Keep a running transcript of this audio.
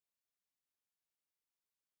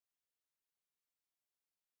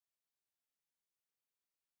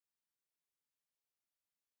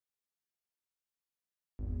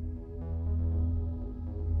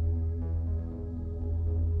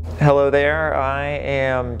Hello there, I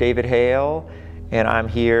am David Hale, and I'm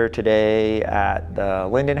here today at the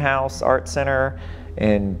Lyndon House Art Center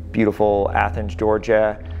in beautiful Athens,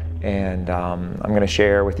 Georgia. And I'm going to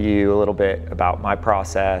share with you a little bit about my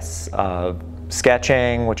process of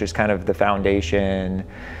sketching, which is kind of the foundation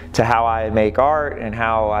to how I make art and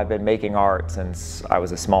how I've been making art since I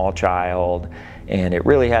was a small child. And it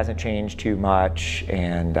really hasn't changed too much,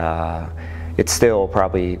 and it's still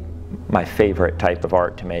probably my favorite type of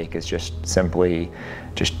art to make is just simply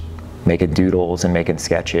making doodles and making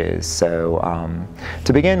sketches. So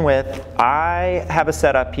to begin with, I have a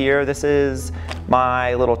setup here. This is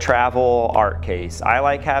my little travel art case. I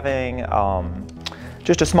like having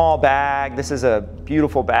just a small bag. This is a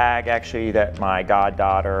beautiful bag actually that my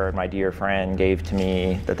goddaughter and my dear friend gave to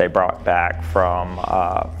me that they brought back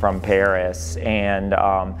from Paris. And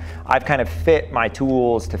I've kind of fit my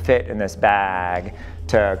tools to fit in this bag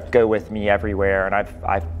to go with me everywhere. And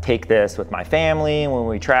I take this with my family when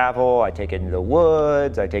we travel. I take it into the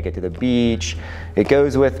woods, I take it to the beach. It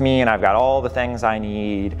goes with me, and I've got all the things I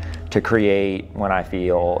need to create when I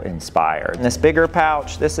feel inspired. In this bigger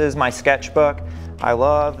pouch, this is my sketchbook. I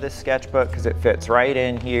love this sketchbook because it fits right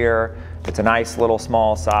in here. It's a nice little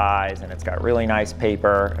small size, and it's got really nice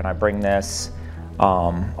paper, and I bring this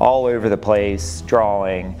all over the place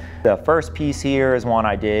drawing. The first piece here is one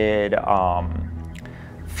I did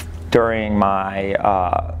during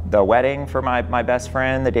the wedding for my best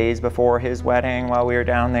friend, the days before his wedding while we were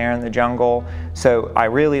down there in the jungle. So I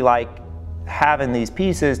really like having these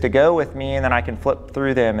pieces to go with me, and then I can flip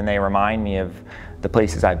through them and they remind me of the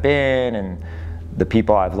places I've been and the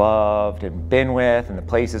people I've loved and been with and the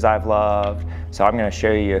places I've loved. So I'm gonna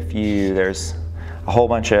show you a few. There's a whole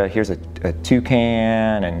bunch of, here's a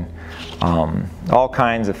toucan and all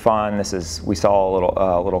kinds of fun. We saw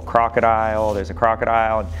a little crocodile. There's a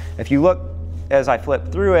crocodile. And if you look as I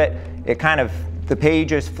flip through it, the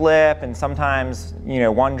pages flip, and sometimes,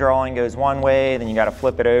 one drawing goes one way, then you got to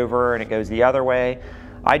flip it over and it goes the other way.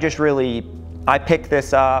 I pick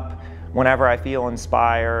this up whenever I feel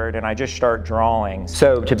inspired, and I just start drawing.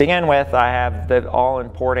 So to begin with, I have the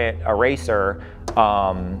all-important eraser.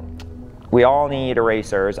 We all need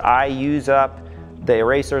erasers. I use up the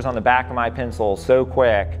erasers on the back of my pencil so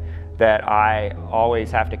quick that I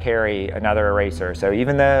always have to carry another eraser. So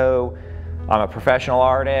even though I'm a professional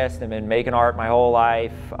artist and been making art my whole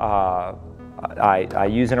life, I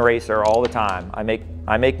use an eraser all the time.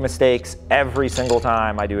 I make mistakes every single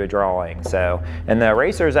time I do a drawing. And the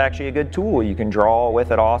eraser is actually a good tool. You can draw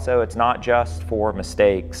with it also. It's not just for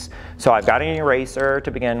mistakes. So I've got an eraser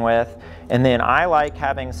to begin with, and then I like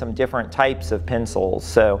having some different types of pencils.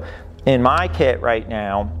 So in my kit right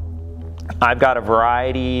now, I've got a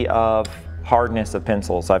variety of hardness of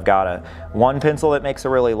pencils. I've got one pencil that makes a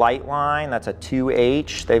really light line. That's a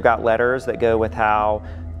 2H. They've got letters that go with how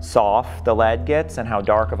soft the lead gets and how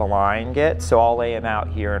dark of a line gets. So I'll lay them out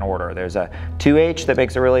here in order. There's a 2H that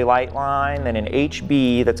makes a really light line, then an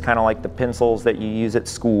HB that's kind of like the pencils that you use at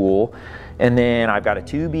school. And then I've got a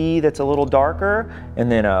 2B that's a little darker,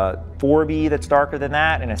 and then a 4B that's darker than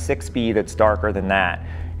that, and a 6B that's darker than that.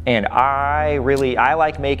 And I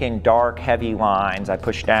like making dark, heavy lines. I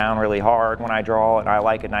push down really hard when I draw, and I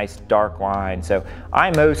like a nice dark line. So I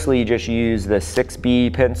mostly just use the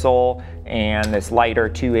 6B pencil and this lighter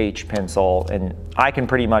 2H pencil, and I can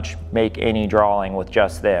pretty much make any drawing with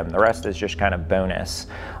just them. The rest is just kind of bonus.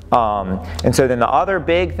 And so then the other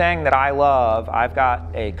big thing that I love, I've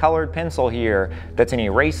got a colored pencil here that's an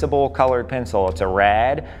erasable colored pencil. It's a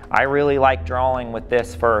red. I really like drawing with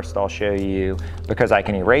this first, I'll show you, because I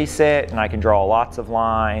can erase it and I can draw lots of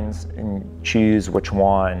lines and choose which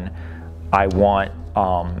one I want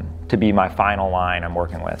to be my final line I'm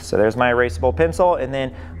working with. So there's my erasable pencil, and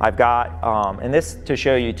then I've got, and this to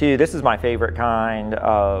show you too, this is my favorite kind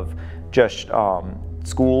of just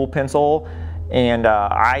school pencil. And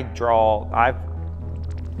I've drawn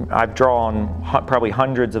probably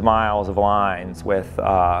hundreds of miles of lines with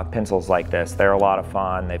pencils like this. They're a lot of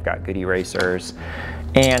fun. They've got good erasers.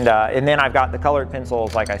 And then I've got the colored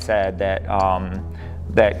pencils, like I said,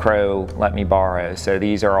 that Crow let me borrow. So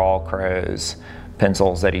these are all Crow's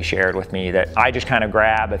pencils that he shared with me that I just kind of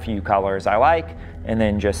grab a few colors I like and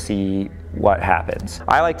then just see what happens.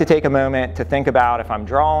 I like to take a moment to think about if I'm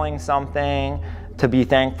drawing something, to be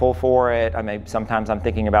thankful for it. Sometimes I'm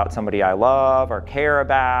thinking about somebody I love or care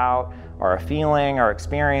about, or a feeling or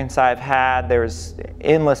experience I've had. There's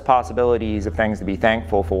endless possibilities of things to be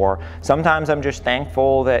thankful for. Sometimes I'm just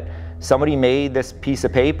thankful that somebody made this piece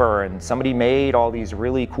of paper and somebody made all these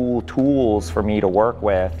really cool tools for me to work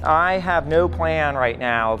with. I have no plan right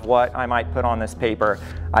now of what I might put on this paper.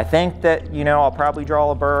 I think that, you know, I'll probably draw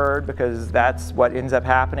a bird because that's what ends up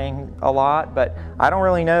happening a lot, but I don't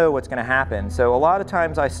really know what's gonna happen. So a lot of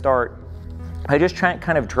times I just try and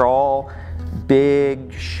kind of draw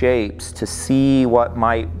big shapes to see what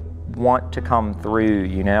might want to come through,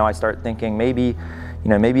 you know. I start thinking maybe, you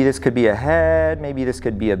know, maybe this could be a head, maybe this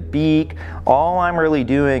could be a beak. All I'm really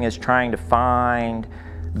doing is trying to find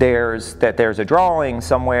there's a drawing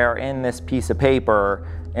somewhere in this piece of paper,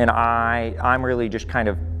 and I'm really just kind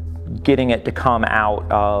of getting it to come out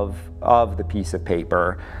of the piece of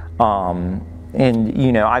paper. And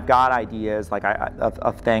you know, I've got ideas like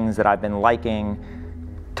of things that I've been liking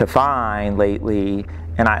to find lately,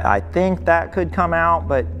 and I think that could come out,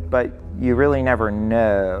 but you really never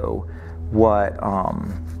know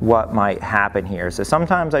what might happen here. So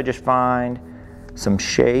sometimes I just find some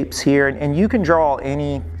shapes here, and you can draw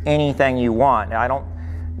anything you want. I don't,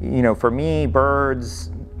 you know, for me, birds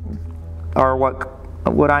are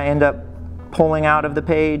what I end up pulling out of the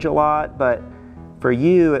page a lot, but for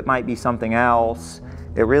you it might be something else.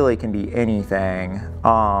 It really can be anything.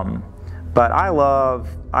 But I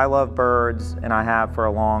love birds, and I have for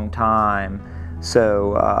a long time.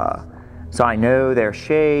 So I know their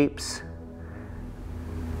shapes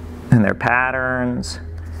and their patterns,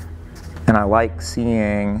 and I like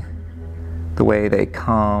seeing the way they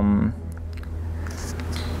come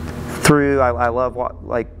through. I love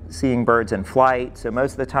like seeing birds in flight. So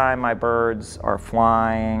most of the time my birds are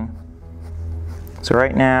flying. So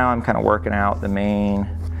right now I'm kind of working out the main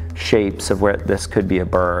shapes of where this could be a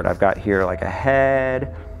bird. I've got here like a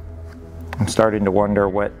head. I'm starting to wonder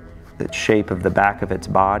what the shape of the back of its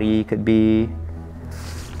body could be.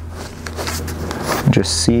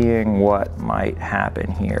 Just seeing what might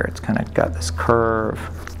happen here. It's kind of got this curve.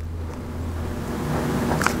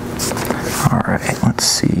 All right, let's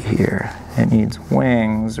see here. It needs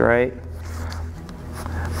wings, right?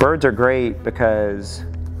 Birds are great because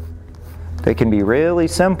they can be really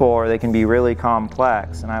simple or they can be really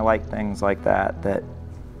complex, and I like things like that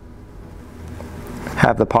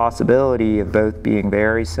have the possibility of both being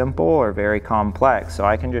very simple or very complex. So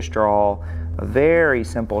I can just draw a very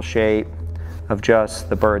simple shape of just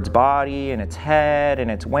the bird's body and its head and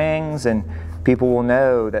its wings, and people will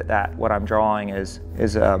know that what I'm drawing is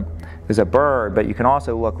a bird. But you can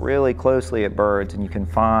also look really closely at birds, and you can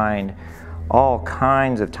find all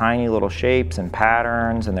kinds of tiny little shapes and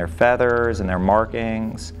patterns and their feathers and their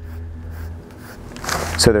markings.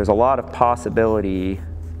 So there's a lot of possibility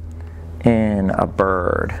in a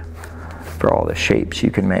bird for all the shapes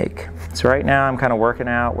you can make. So right now I'm kind of working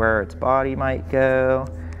out where its body might go.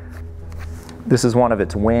 This is one of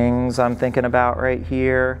its wings I'm thinking about right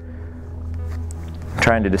here. I'm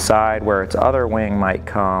trying to decide where its other wing might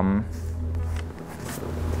come.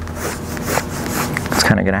 It's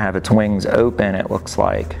kind of going to have its wings open, it looks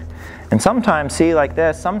like. And sometimes, see, like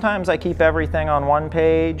this, sometimes I keep everything on one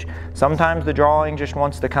page. Sometimes the drawing just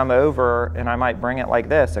wants to come over, and I might bring it like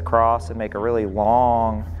this across and make a really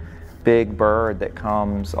long, big bird that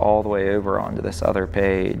comes all the way over onto this other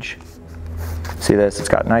page. See this? It's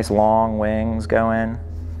got nice long wings going.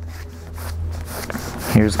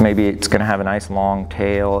 Here's maybe it's going to have a nice long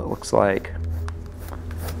tail, it looks like.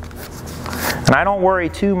 And I don't worry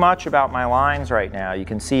too much about my lines right now. You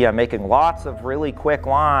can see I'm making lots of really quick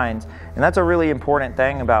lines, and that's a really important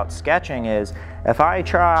thing about sketching is if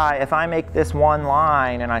I make this one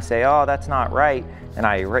line and I say, oh, that's not right, and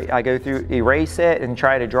I go through, erase it and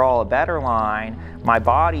try to draw a better line, my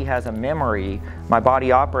body has a memory. My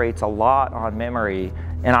body operates a lot on memory,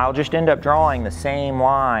 and I'll just end up drawing the same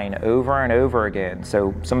line over and over again.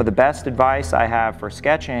 So some of the best advice I have for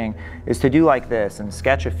sketching is to do like this and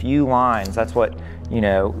sketch a few lines. That's what, you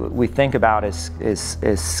know, we think about as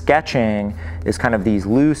sketching is kind of these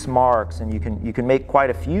loose marks, and you can make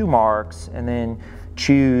quite a few marks and then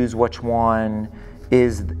choose which one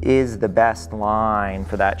is the best line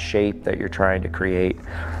for that shape that you're trying to create.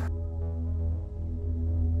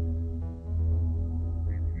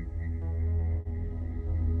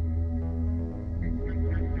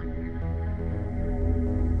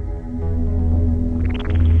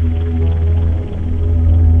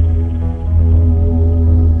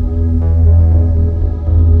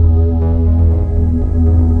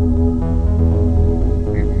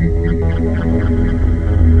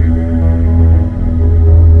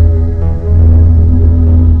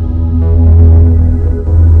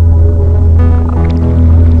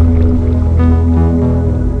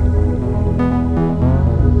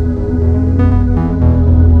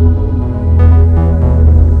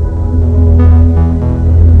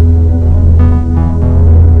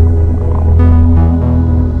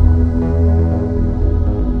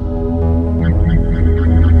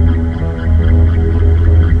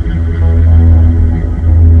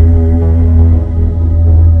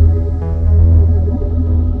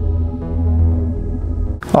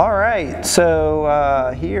 right,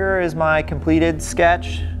 so here is my completed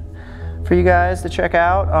sketch for you guys to check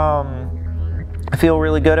out. I feel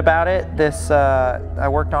really good about it. I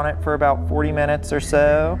worked on it for about 40 minutes or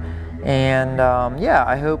so, and yeah,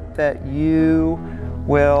 I hope that you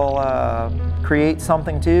will create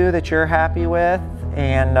something too that you're happy with.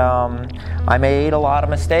 And I made a lot of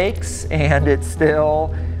mistakes, and it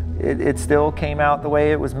still came out the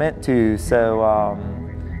way it was meant to. So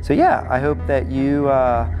so yeah, I hope that you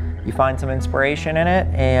find some inspiration in it,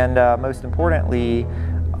 and most importantly,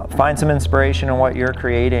 find some inspiration in what you're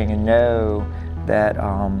creating, and know that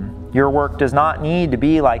your work does not need to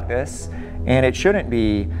be like this, and it shouldn't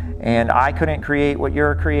be. And I couldn't create what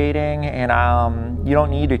you're creating, and you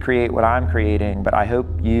don't need to create what I'm creating, but I hope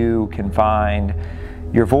you can find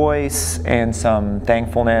your voice and some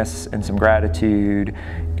thankfulness and some gratitude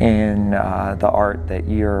in the art that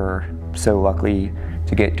you're so lucky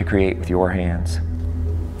to get to create with your hands.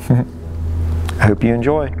 I hope you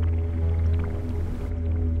enjoy.